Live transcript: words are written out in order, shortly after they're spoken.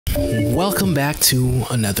Welcome back to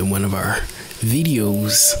another one of our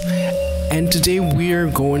videos, and today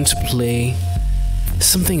we're going to play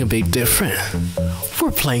something a bit different.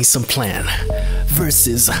 We're playing some Plant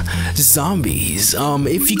versus Zombies.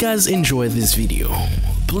 If you guys enjoy this video,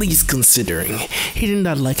 please consider hitting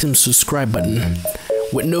that like and subscribe button.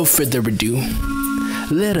 With no further ado,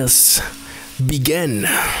 let us begin.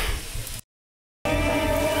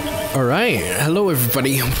 Alright, hello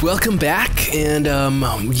everybody, welcome back, and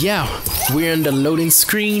yeah, we're in the loading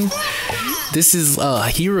screen. This is a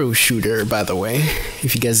hero shooter, by the way,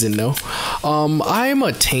 if you guys didn't know. I'm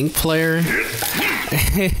a tank player,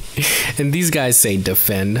 and these guys say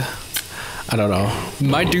defend. I don't know.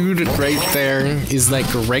 My dude right there is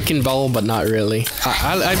like a wrecking ball, but not really.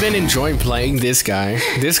 I've been enjoying playing this guy.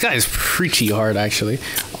 This guy is pretty hard, actually,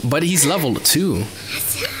 but he's level 2.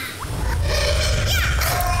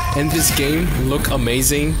 And this game look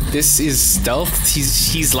amazing. This is stealth.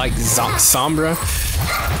 He's like Sombra.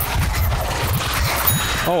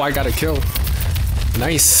 Oh, I got a kill.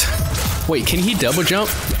 Nice. Wait, can he double jump?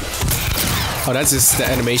 Oh, that's just the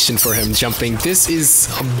animation for him jumping. This is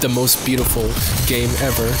the most beautiful game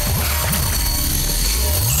ever.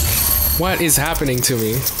 What is happening to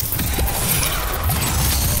me?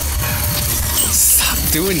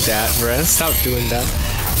 Stop doing that, bruh. Stop doing that.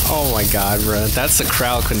 Oh my god, bro. That's a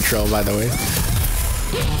crowd control, by the way.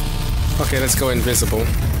 Okay, let's go invisible.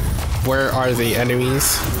 Where are the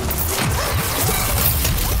enemies?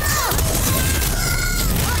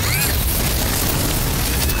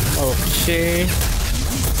 Okay.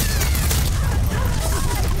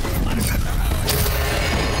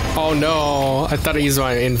 Oh no, I thought I used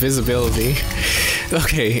my invisibility.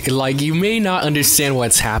 Okay, like, you may not understand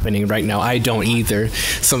what's happening right now. I don't either.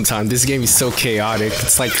 Sometimes this game is so chaotic.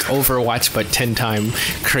 It's like Overwatch, but 10 times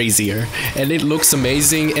crazier. And it looks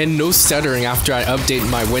amazing, and no stuttering after I update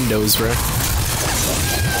my Windows, bro.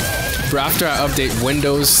 Bro, after I update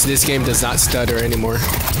Windows, this game does not stutter anymore.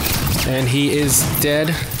 And he is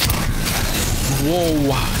dead.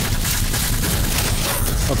 Whoa.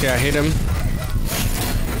 Okay, I hit him.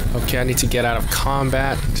 Okay, I need to get out of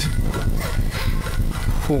combat.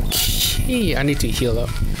 Okay, I need to heal up.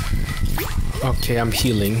 Okay, I'm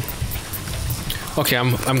healing. Okay,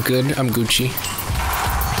 I'm good. I'm Gucci.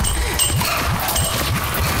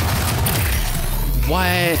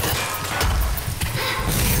 What?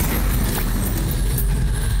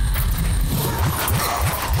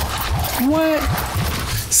 What?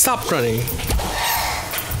 Stop running.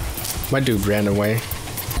 My dude ran away.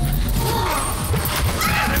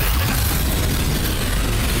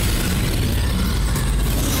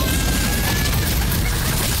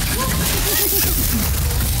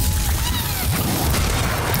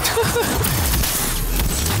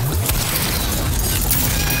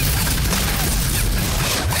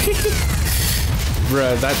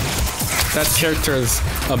 Bruh, that character's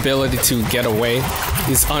ability to get away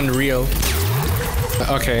is unreal.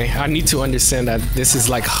 Okay, I need to understand that this is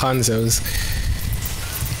like Hanzo's.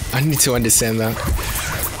 I need to understand that.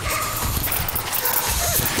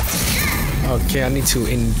 Okay, I need to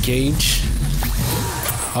engage.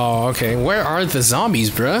 Oh, okay. Where are the zombies,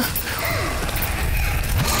 bruh?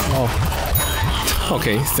 Oh.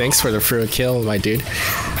 Okay, thanks for the free kill, my dude.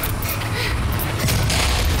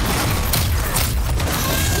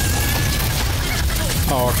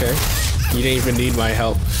 Oh, okay. You didn't even need my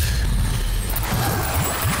help.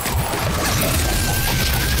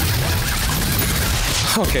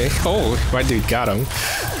 Okay. Oh, my dude got him.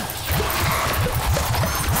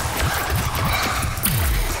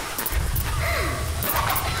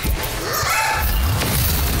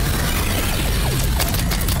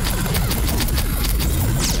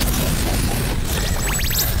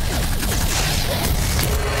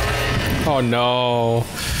 Oh no.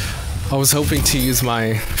 I was hoping to use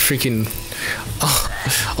my freaking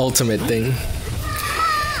ultimate thing.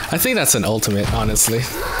 I think that's an ultimate, honestly.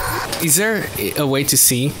 Is there a way to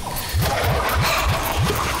see?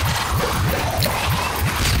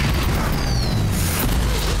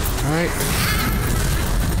 Alright.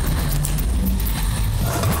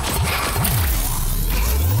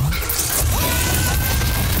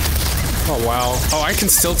 Oh wow. Oh, I can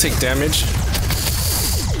still take damage.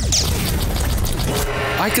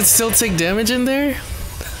 I could still take damage in there?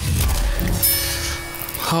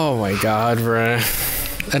 Oh my god, bruh.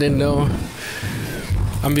 I didn't know.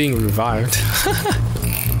 I'm being revived.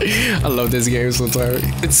 I love this game so much.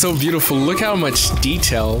 It's so beautiful. Look how much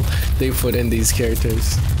detail they put in these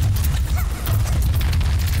characters.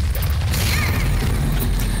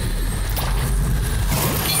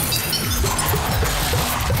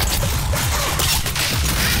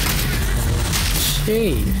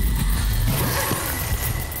 Okay.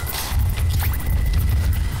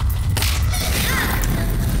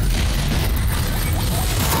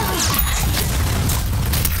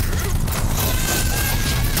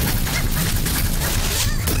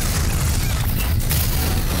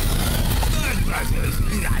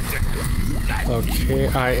 Okay,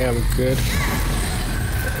 I am good.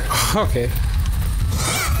 Okay.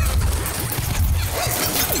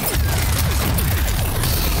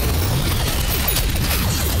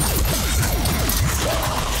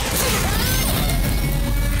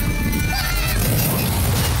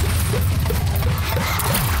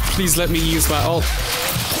 Please let me use my ult.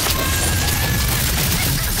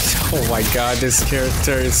 Oh my god, this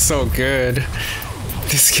character is so good.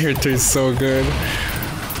 This character is so good.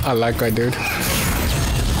 I like my dude.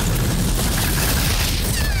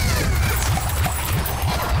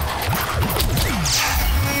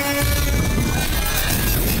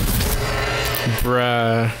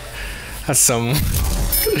 Bruh. That's some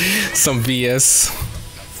BS.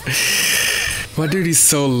 My dude is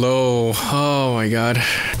so low. Oh my god.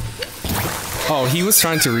 Oh, he was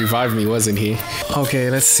trying to revive me, wasn't he? Okay,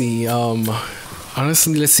 let's see.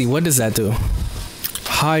 Honestly, let's see. What does that do?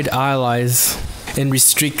 Hide allies and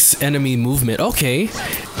restricts enemy movement. Okay.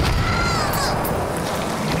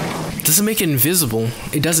 Doesn't make it invisible.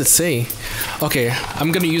 It doesn't say. Okay,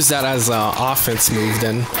 I'm gonna use that as an offense move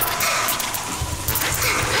then.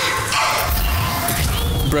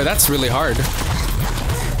 Bro, that's really hard.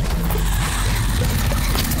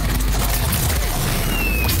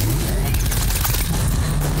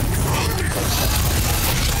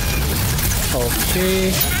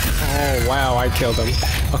 Okay. Oh wow, I killed him.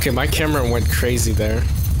 Okay, my camera went crazy there.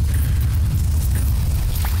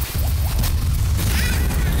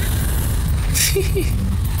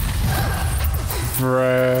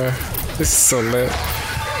 Bruh, this is so lit.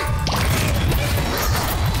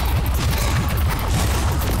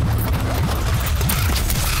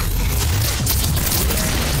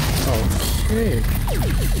 Okay.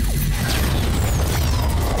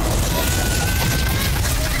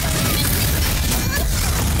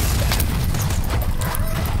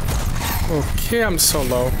 Okay, I'm so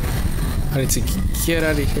low. I need to get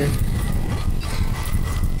out of here.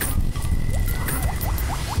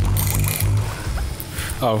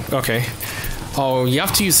 Oh, okay. Oh, you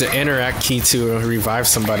have to use the interact key to revive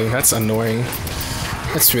somebody. That's annoying.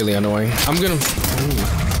 That's really annoying. I'm gonna...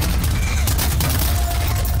 Ooh.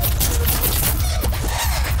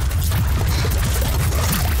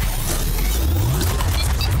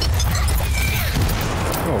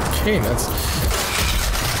 Okay, that's...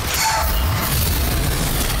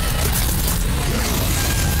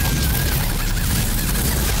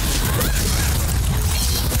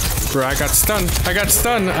 Bro, I got stunned. I got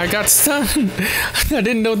stunned. I got stunned. I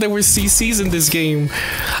didn't know there were CCs in this game.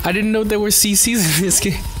 I didn't know there were CCs in this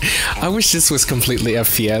game. I wish this was completely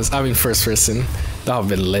FPS. I mean, first person. That would have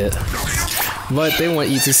been lit. But they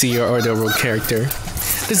want you to see your order character.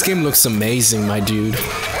 This game looks amazing, my dude.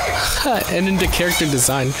 And in the character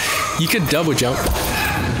design, you could double jump.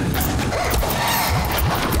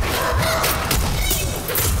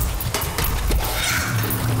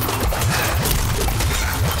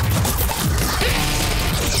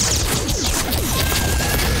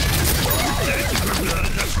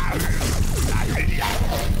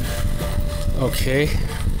 Okay,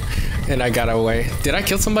 and I got away. Did I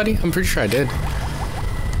kill somebody? I'm pretty sure I did.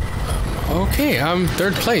 Okay, I'm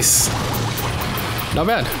third place. Not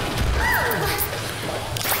bad.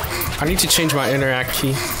 I need to change my interact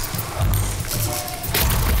key.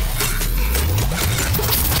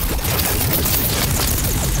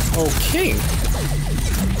 Okay.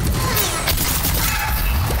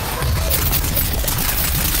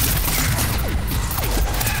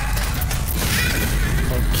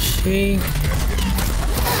 Okay.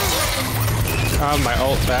 I have my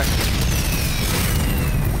ult back.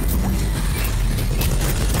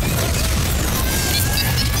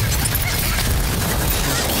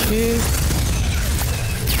 Okay.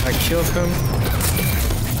 I killed him.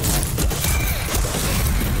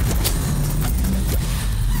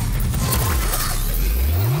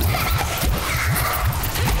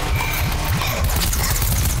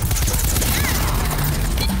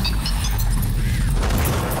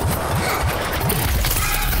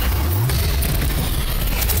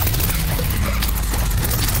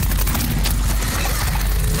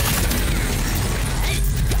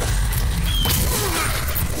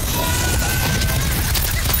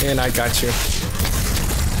 And I got you.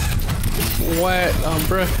 What?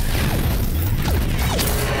 Bruh.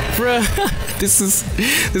 Bruh.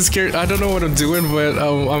 this character. I don't know what I'm doing, but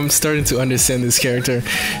I'm starting to understand this character.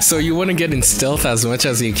 So you want to get in stealth as much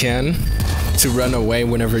as you can to run away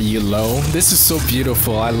whenever you're low. This is so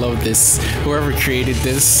beautiful. I love this. Whoever created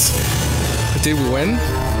this. Did we win?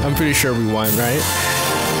 I'm pretty sure we won, right?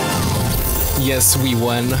 Yes, we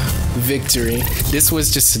won. Victory. This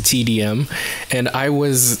was just a TDM, and I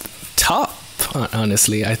was top,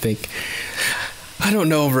 honestly, I think. I don't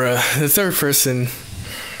know, bruh. The third person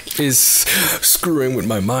is screwing with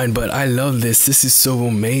my mind, but I love this. This is so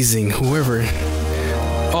amazing. Whoever.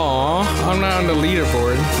 Aw, I'm not on the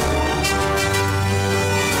leaderboard.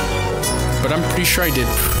 But I'm pretty sure I did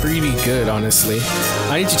pretty good, honestly.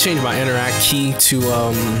 I need to change my interact key to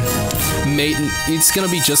it's gonna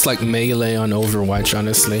be just like melee on Overwatch,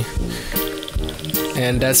 honestly.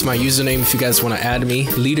 And that's my username if you guys want to add me.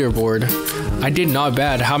 Leaderboard. I did not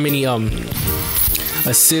bad. How many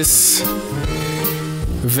assists?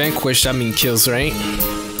 Vanquished, I mean kills, right?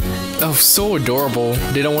 Oh, so adorable.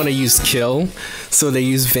 They don't want to use kill, so they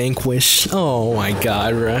use vanquish. Oh my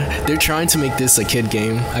god, bruh. They're trying to make this a kid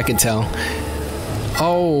game, I can tell.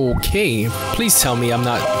 Okay, please tell me I'm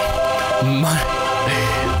not...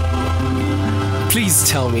 Please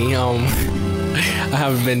tell me, I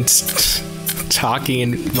haven't been talking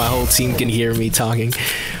and my whole team can hear me talking.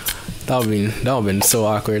 That would've been so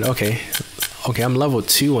awkward. Okay, I'm level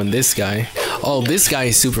 2 on this guy. Oh, this guy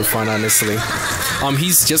is super fun, honestly.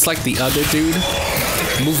 He's just like the other dude.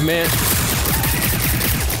 Movement.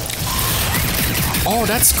 Oh,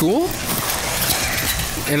 that's cool.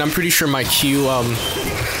 And I'm pretty sure my Q,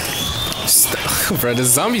 bro, the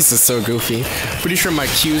zombies are so goofy. Pretty sure my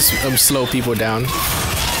Qs slow people down.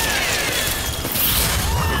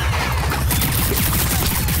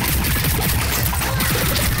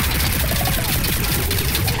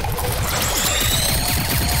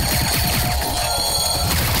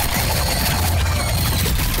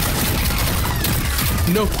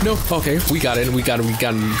 No. Okay, we got it.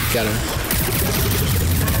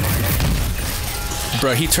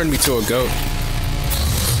 Bro, he turned me to a goat.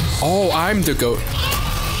 Oh, I'm the goat.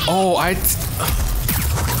 Oh,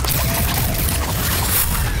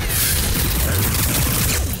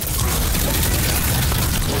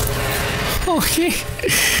 okay.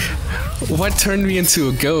 What turned me into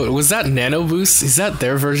a goat? Was that Nano Boost? Is that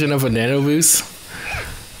their version of a Nano Boost?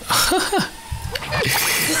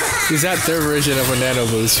 Is that their version of a Nano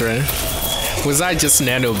Boost, right? Was I just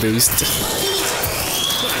Nano Boost?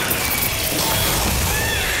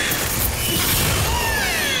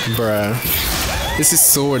 Bruh. This is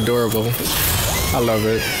so adorable. I love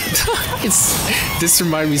it. This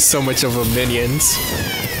reminds me so much of a Minions.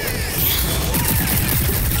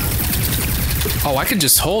 Oh, I could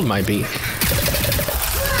just hold my beat.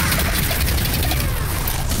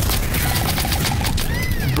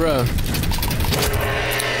 Bruh.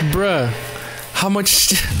 How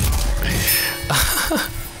much?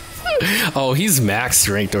 Oh, he's max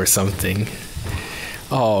strength or something.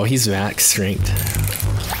 Oh, he's max strength.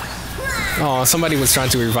 Oh, somebody was trying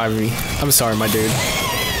to revive me. I'm sorry, my dude.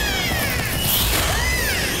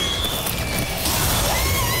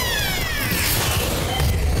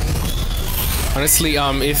 Honestly,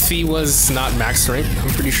 if he was not max strength, I'm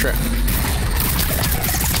pretty sure.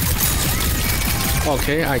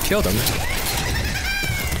 Okay, I killed him.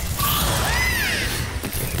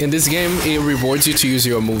 In this game, it rewards you to use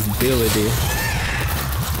your mobility.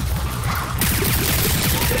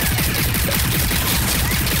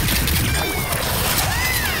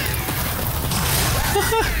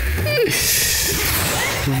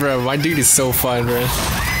 Bro, my dude is so fun, bro.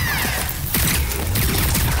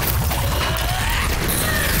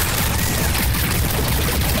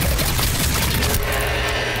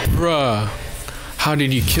 Bruh, how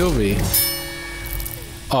did you kill me?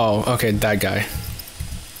 Oh, okay, that guy.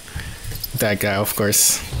 That guy, of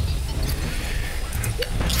course.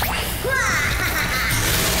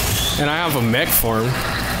 And I have a mech form.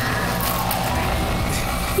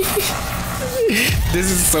 This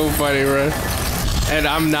is so funny, bro. And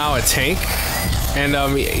I'm now a tank. And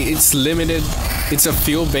it's limited. It's a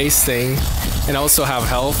fuel-based thing. And I also have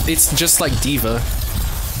health. It's just like D.Va.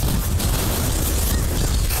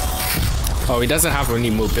 Oh, he doesn't have any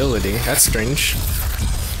mobility. That's strange.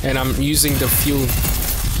 And I'm using the fuel.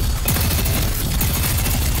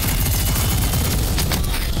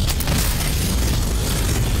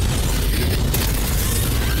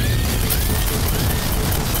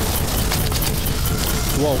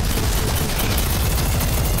 Whoa.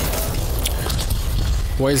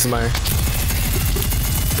 Where's my...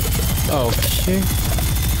 Okay.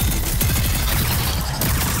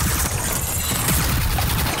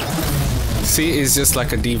 See, it's just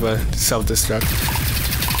like a D.Va self-destruct.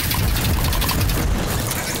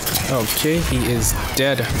 Okay, he is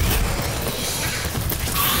dead.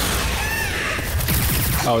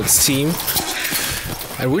 Oh, it's team.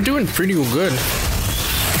 And we're doing pretty good.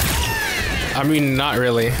 I mean, not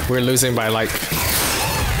really. We're losing by like...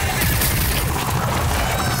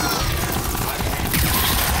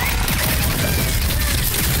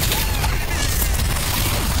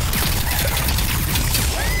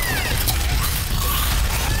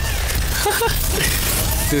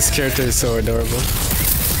 This character is so adorable.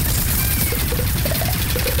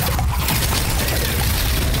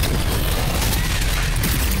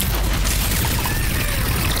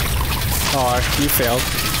 Oh, you failed.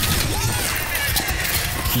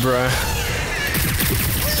 Bruh.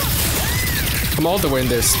 I'm all the way in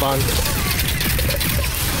their spawn.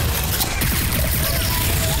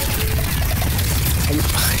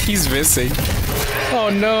 He's missing. Oh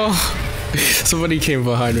no. Somebody came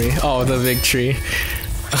behind me. Oh, the big tree.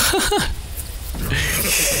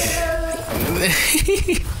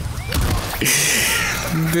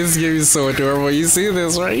 This game is so adorable. You see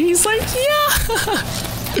this, right? He's like, yeah.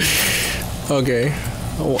 Okay.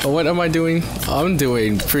 What am I doing? I'm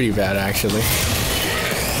doing pretty bad, actually.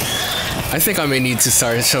 I think I may need to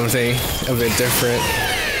start something a bit different.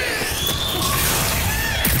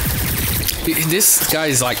 This guy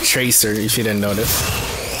is like Tracer, if you didn't notice.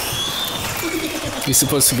 He's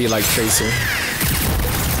supposed to be like Tracer.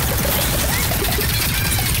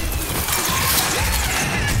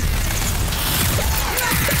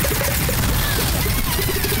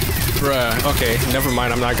 Bruh, okay, never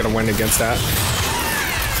mind, I'm not gonna win against that.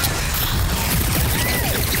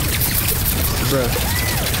 Bruh.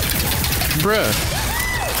 Bruh.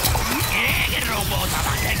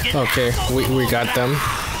 Okay, we got them.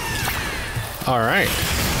 Alright.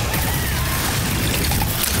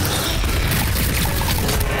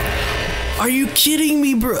 Are you kidding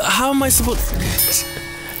me, bro? How am I supposed...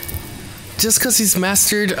 Just because he's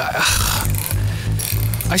mastered...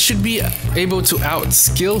 I should be able to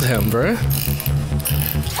outskill him, bro.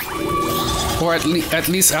 Or at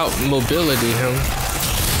least out-mobility him.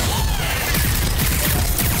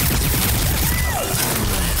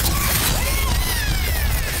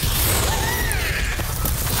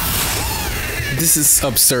 This is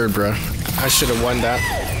absurd, bro. I should have won that.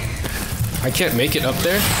 I can't make it up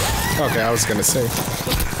there? Okay, I was gonna say.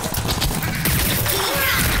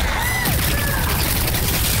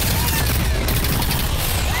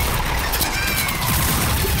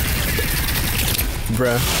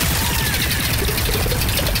 Bruh.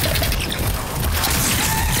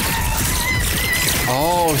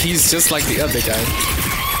 Oh, he's just like the other guy.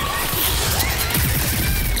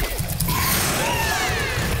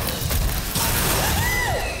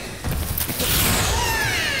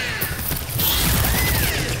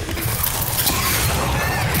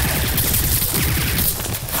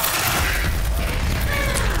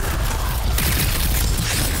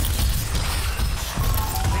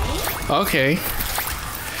 Okay.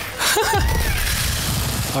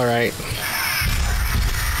 All right.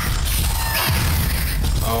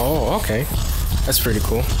 Oh, okay. That's pretty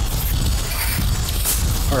cool.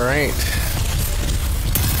 All right.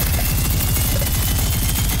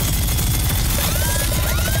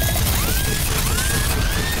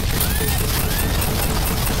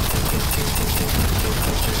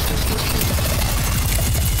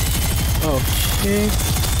 Okay.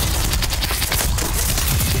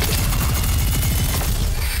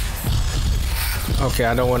 Okay,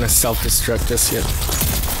 I don't want to self-destruct just yet.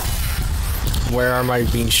 Where am I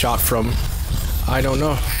being shot from? I don't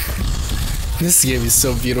know. This game is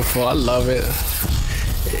so beautiful. I love it.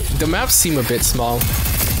 The maps seem a bit small.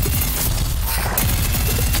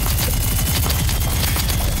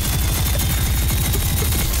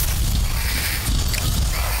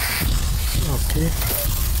 Okay.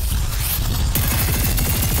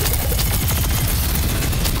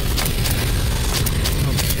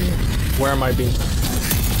 Okay. Where am I being?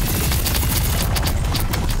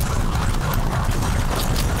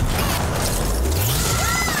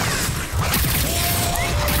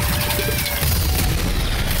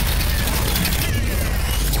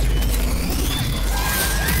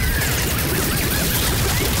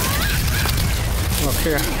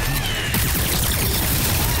 Here.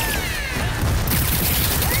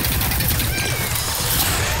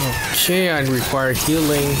 Okay, I require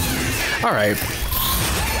healing. Alright.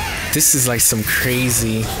 This is like some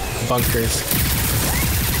crazy bunkers.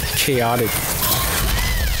 Chaotic.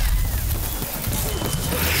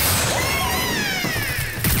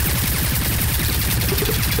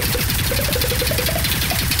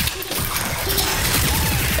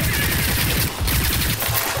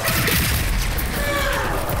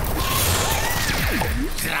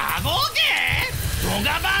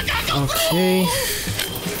 Okay.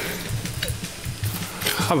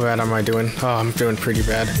 How bad am I doing? Oh, I'm doing pretty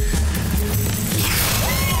bad.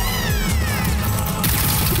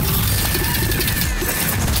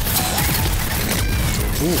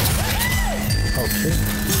 Ooh. Okay.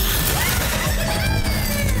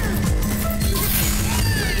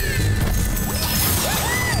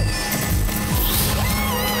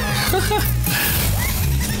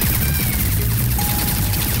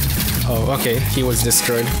 okay, he was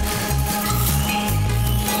destroyed.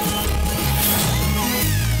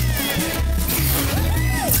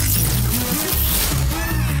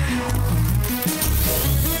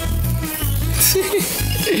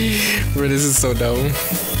 Bro, this is so dumb.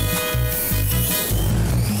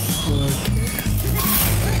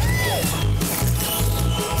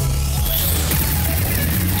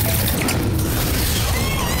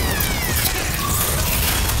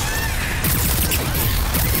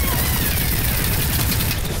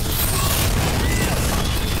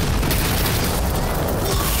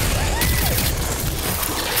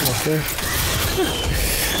 Okay.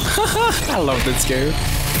 I love this game.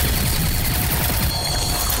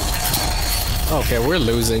 Okay, we're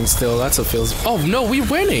losing still. That's what feels. Oh no, we're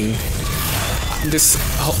winning. This.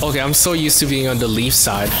 Okay, I'm so used to being on the Leaf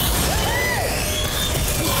side.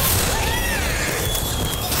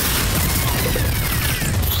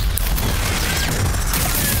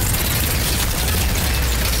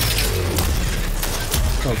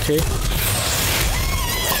 Okay.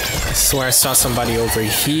 I swear I saw somebody over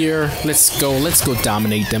here. Let's go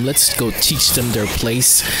dominate them. Let's go teach them their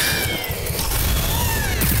place.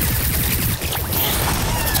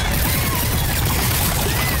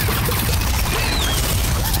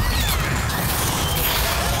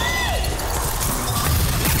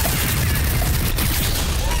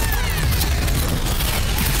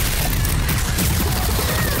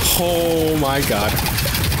 Oh my god.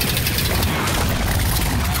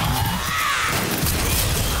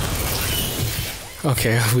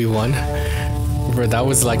 Okay, we won. Bro, that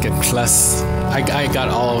was like a plus. I got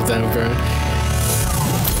all of them, bro.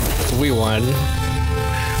 We won.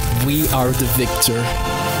 We are the victor.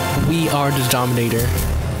 We are the dominator.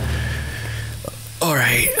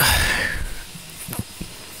 Alright.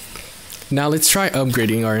 Now let's try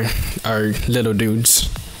upgrading our little dudes.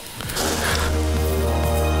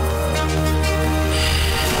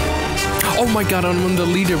 Oh my god, I'm on the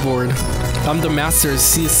leaderboard. I'm the Master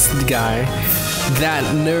Assist guy. That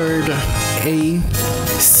nerd ACE,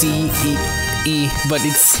 but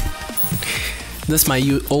that's my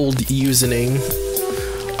old username.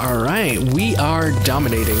 Alright, we are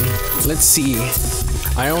dominating. Let's see.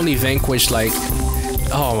 I only vanquished like,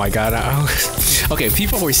 oh my god. Okay,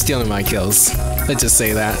 people were stealing my kills. Let's just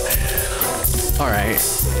say that. Alright.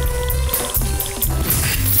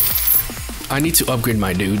 I need to upgrade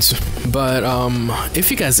my dudes, but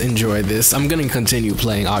if you guys enjoy this, I'm gonna continue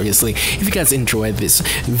playing, obviously. If you guys enjoyed this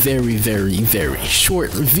very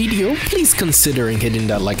short video, please consider hitting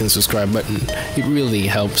that like and subscribe button. It really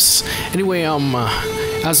helps. Anyway,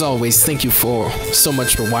 as always, thank you so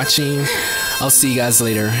much for watching. I'll see you guys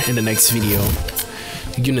later in the next video.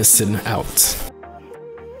 Unison out.